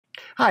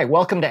Hi,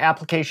 welcome to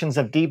Applications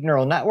of Deep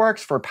Neural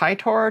Networks for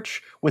PyTorch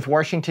with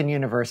Washington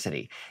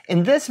University.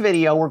 In this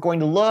video, we're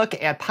going to look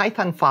at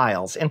Python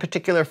files, in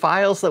particular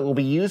files that we'll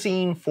be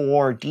using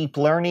for deep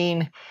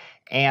learning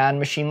and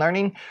machine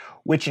learning,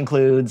 which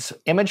includes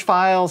image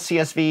files,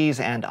 CSVs,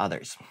 and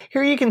others.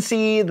 Here you can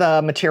see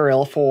the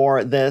material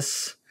for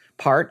this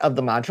part of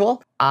the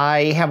module.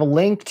 I have a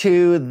link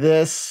to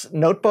this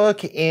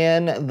notebook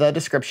in the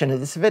description of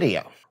this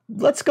video.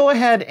 Let's go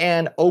ahead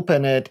and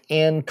open it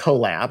in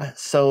Colab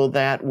so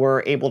that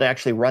we're able to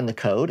actually run the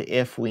code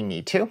if we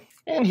need to.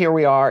 And here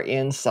we are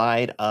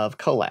inside of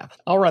Colab.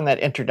 I'll run that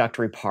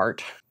introductory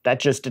part.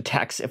 That just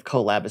detects if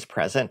Colab is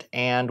present.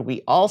 And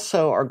we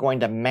also are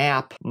going to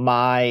map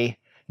my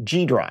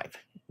G drive.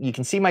 You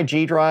can see my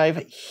G drive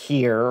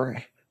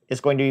here is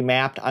going to be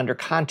mapped under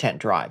Content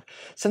Drive.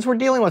 Since we're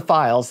dealing with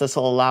files, this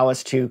will allow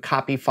us to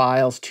copy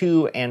files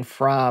to and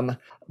from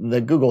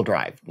the Google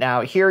Drive.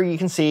 Now here you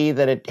can see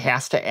that it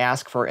has to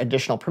ask for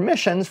additional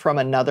permissions from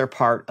another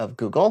part of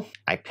Google.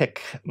 I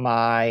pick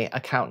my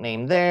account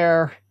name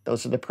there.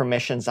 Those are the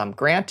permissions I'm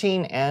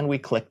granting, and we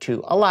click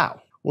to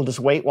allow. We'll just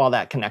wait while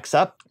that connects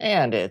up,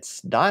 and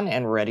it's done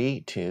and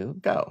ready to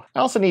go. I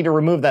also need to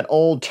remove that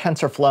old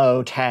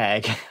TensorFlow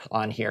tag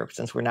on here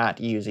since we're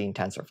not using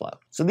TensorFlow.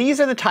 So these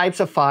are the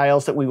types of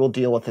files that we will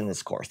deal with in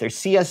this course. There's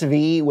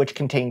CSV, which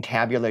contain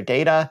tabular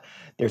data.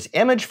 There's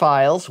image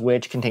files,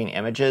 which contain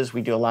images.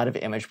 We do a lot of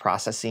image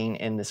processing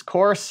in this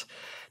course.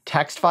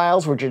 Text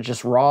files, which are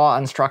just raw,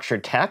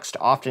 unstructured text,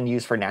 often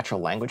used for natural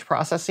language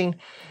processing.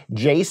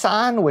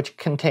 JSON, which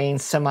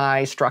contains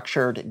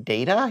semi-structured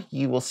data.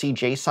 You will see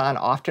JSON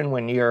often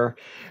when you're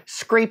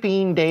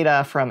scraping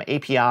data from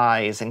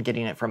APIs and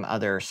getting it from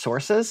other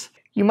sources.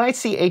 You might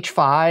see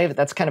H5,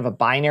 that's kind of a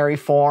binary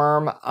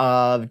form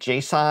of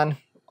JSON.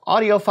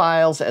 Audio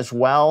files as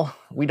well.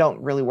 We don't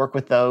really work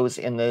with those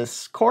in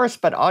this course,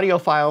 but audio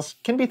files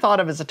can be thought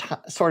of as a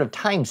sort of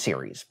time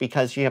series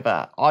because you have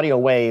an audio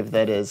wave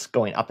that is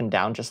going up and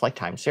down just like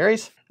time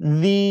series.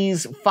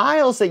 These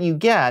files that you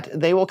get,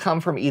 they will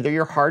come from either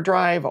your hard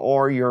drive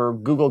or your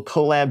Google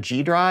Colab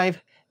G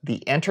drive, the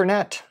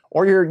internet,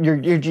 or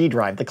your G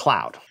drive, the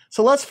cloud.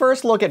 So let's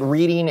first look at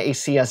reading a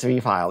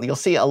CSV file. You'll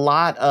see a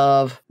lot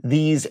of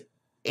these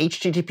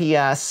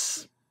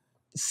HTTPS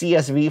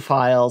CSV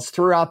files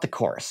throughout the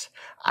course.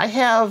 I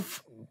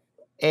have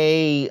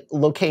a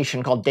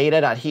location called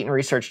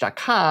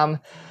data.heatonresearch.com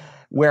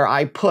where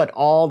I put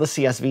all the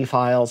CSV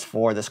files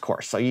for this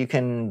course. So you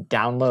can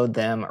download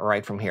them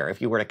right from here.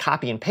 If you were to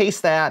copy and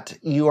paste that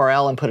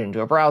URL and put it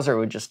into a browser, it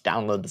would just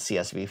download the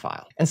CSV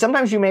file. And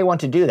sometimes you may want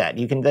to do that.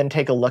 You can then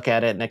take a look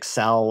at it in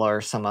Excel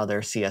or some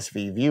other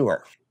CSV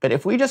viewer. But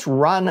if we just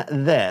run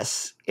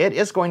this, it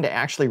is going to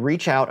actually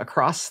reach out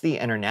across the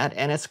internet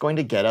and it's going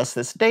to get us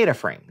this data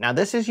frame. Now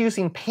this is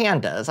using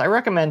pandas. I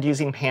recommend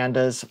using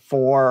pandas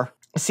for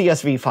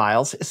CSV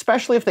files,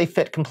 especially if they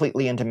fit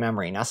completely into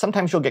memory. Now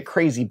sometimes you'll get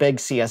crazy big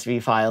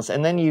CSV files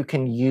and then you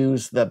can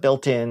use the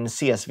built-in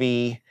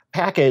CSV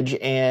package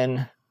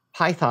in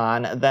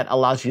Python that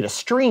allows you to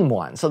stream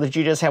one so that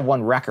you just have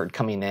one record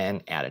coming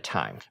in at a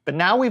time. But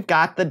now we've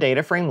got the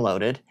data frame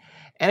loaded.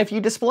 And if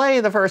you display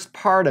the first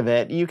part of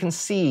it, you can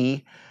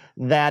see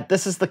that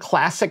this is the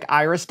classic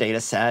iris data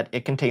set.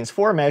 It contains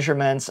 4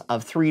 measurements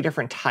of 3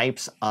 different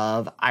types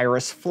of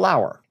iris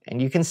flower.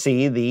 And you can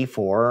see the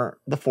four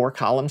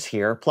columns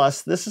here,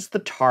 plus this is the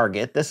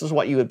target. This is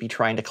what you would be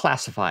trying to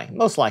classify,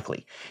 most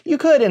likely. You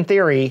could, in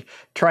theory,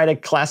 try to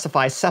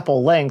classify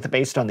sepal length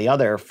based on the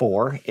other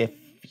 4 if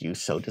you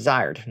so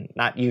desired.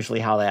 Not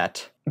usually how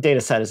that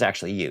data set is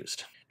actually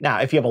used. Now,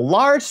 if you have a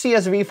large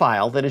CSV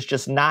file that is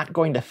just not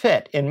going to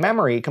fit in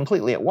memory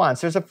completely at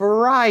once, there's a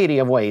variety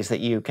of ways that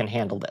you can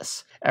handle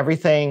this.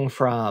 Everything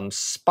from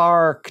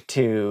Spark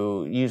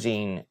to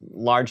using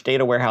large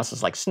data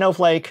warehouses like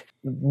Snowflake,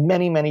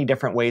 many, many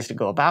different ways to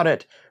go about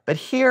it. But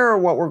here,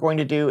 what we're going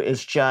to do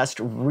is just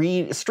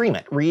stream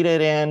it, read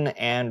it in,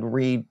 and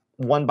read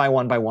one by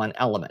one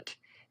element.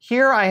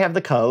 Here I have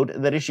the code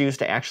that is used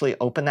to actually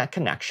open that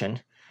connection.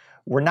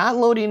 We're not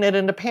loading it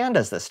into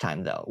pandas this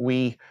time, though.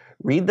 We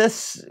read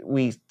this,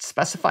 we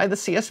specify the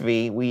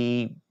CSV,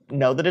 we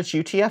know that it's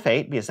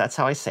UTF-8 because that's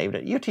how I saved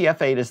it.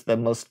 UTF-8 is the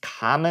most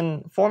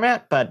common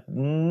format, but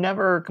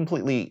never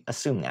completely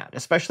assume that,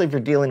 especially if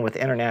you're dealing with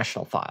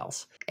international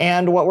files.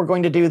 And what we're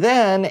going to do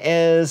then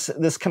is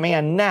this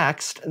command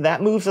next,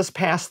 that moves us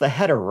past the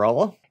header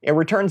row. It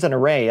returns an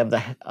array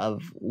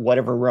of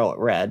whatever row it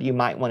read. You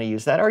might want to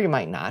use that or you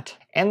might not.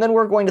 And then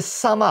we're going to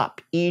sum up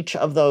each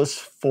of those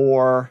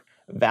 4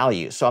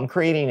 values. So I'm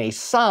creating a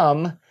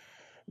sum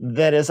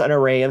that is an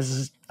array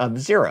of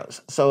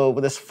zeros. So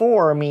this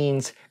 4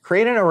 means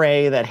create an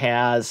array that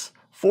has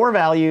 4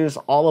 values,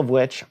 all of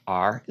which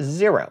are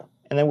 0.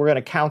 And then we're going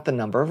to count the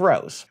number of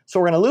rows.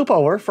 So we're going to loop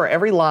over for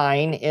every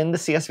line in the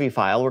CSV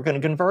file. We're going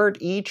to convert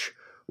each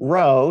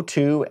row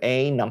to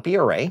a NumPy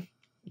array.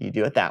 You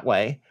do it that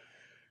way.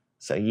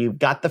 So you've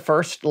got the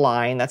first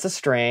line, that's a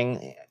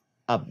string.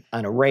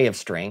 an array of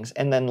strings.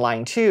 And then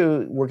line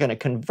 2, we're going to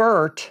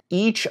convert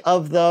each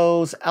of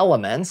those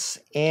elements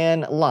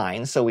in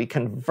lines. So we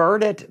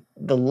converted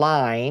the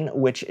line,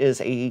 which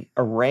is an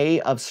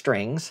array of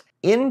strings,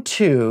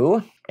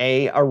 into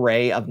an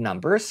array of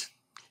numbers.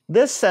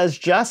 This says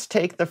just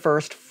take the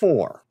first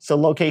 4. So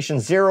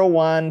locations 0,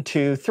 1,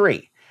 2,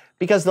 3,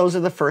 because those are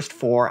the first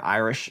 4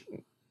 Irish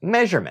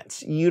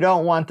measurements. You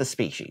don't want the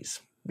species,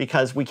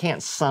 because we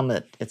can't sum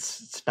it.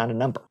 It's not a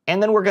number.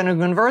 And then we're going to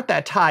convert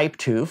that type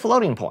to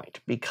floating point,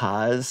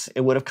 because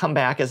it would have come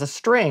back as a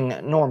string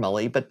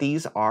normally, but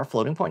these are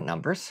floating point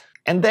numbers.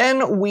 And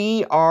then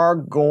we're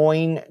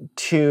going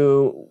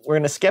to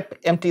skip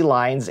empty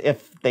lines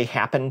if they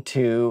happen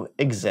to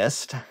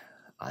exist.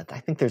 I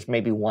think there's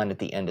maybe one at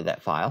the end of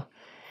that file.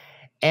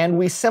 And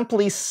we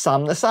simply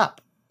sum this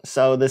up.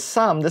 So this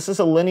sum, this is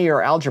a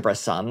linear algebra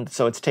sum,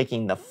 so it's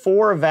taking the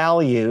 4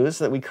 values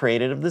that we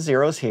created of the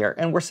zeros here,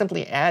 and we're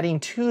simply adding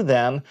to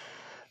them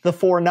the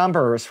 4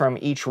 numbers from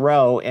each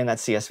row in that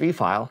CSV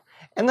file.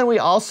 And then we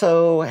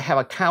also have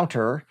a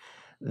counter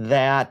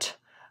that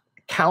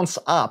counts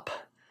up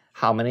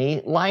how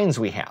many lines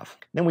we have.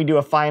 Then we do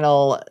a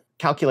final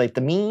calculate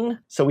the mean.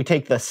 So we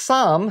take the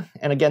sum,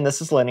 and again,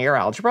 this is linear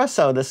algebra,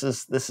 so this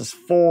is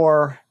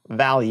 4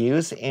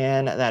 values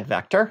in that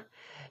vector,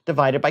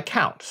 divided by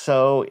count.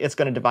 So it's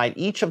going to divide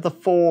each of the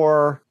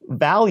 4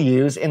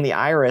 values in the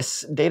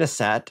iris data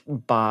set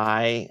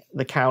by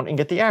the count and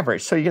get the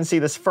average. So you can see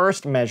this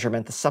first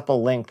measurement, the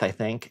supple length, I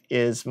think,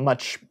 is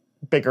much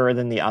bigger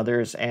than the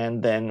others.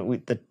 And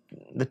then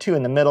the 2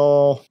 in the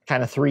middle,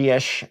 kind of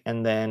 3-ish,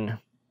 and then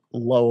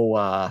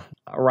low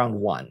around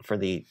 1 for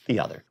the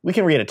other. We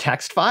can read a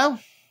text file.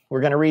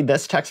 We're going to read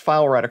this text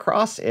file right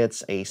across.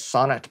 It's a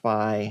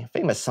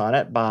famous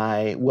sonnet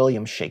by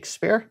William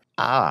Shakespeare.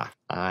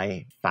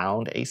 I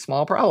found a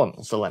small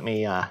problem. So let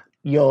me,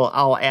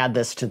 I'll add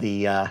this to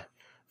the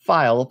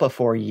file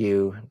before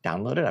you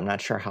download it. I'm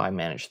not sure how I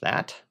managed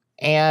that.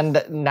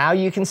 And now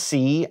you can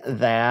see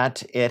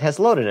that it has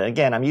loaded it.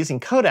 Again, I'm using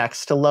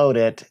Codex to load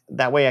it.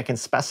 That way I can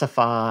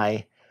specify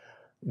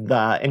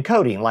the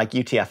encoding like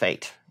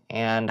UTF-8.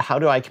 And how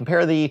do I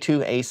compare thee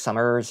to A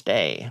Summer's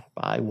Day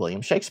by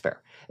William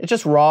Shakespeare? It's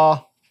just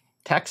raw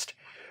text.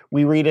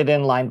 We read it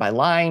in line by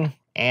line.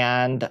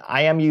 And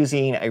I am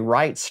using a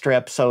write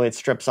strip, so it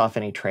strips off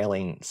any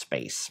trailing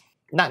space.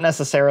 Not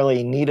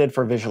necessarily needed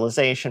for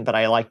visualization, but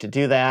I like to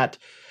do that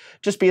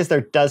just because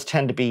there does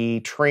tend to be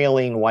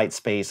trailing white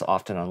space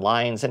often on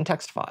lines and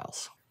text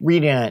files.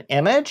 Reading an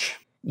image,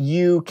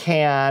 you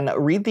can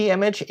read the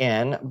image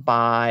in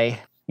by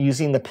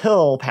using the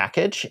pill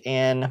package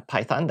in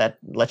Python that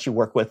lets you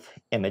work with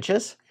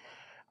images.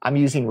 I'm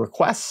using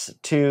requests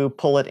to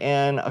pull it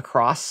in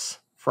across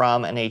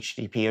from an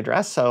HTTP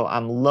address. So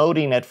I'm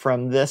loading it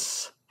from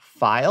this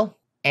file,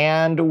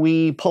 and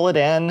we pull it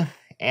in,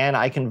 and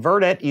I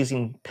convert it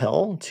using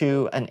pill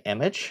to an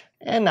image.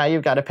 And now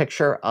you've got a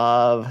picture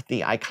of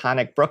the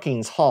iconic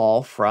Brookings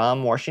Hall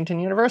from Washington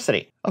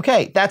University.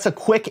 Okay, that's a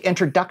quick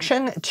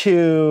introduction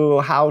to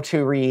how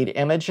to read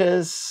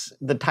images,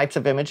 the types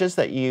of images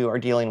that you are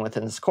dealing with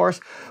in this course.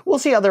 We'll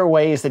see other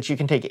ways that you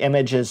can take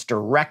images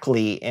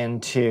directly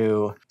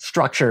into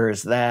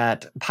structures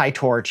that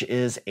PyTorch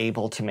is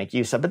able to make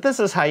use of. But this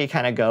is how you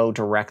kind of go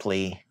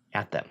directly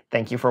at them.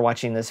 Thank you for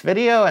watching this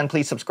video, and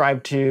please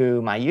subscribe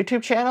to my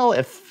YouTube channel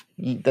if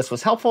this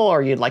was helpful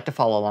or you'd like to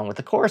follow along with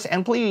the course,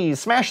 and please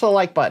smash the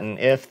like button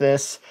if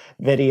this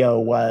video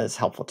was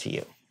helpful to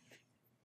you.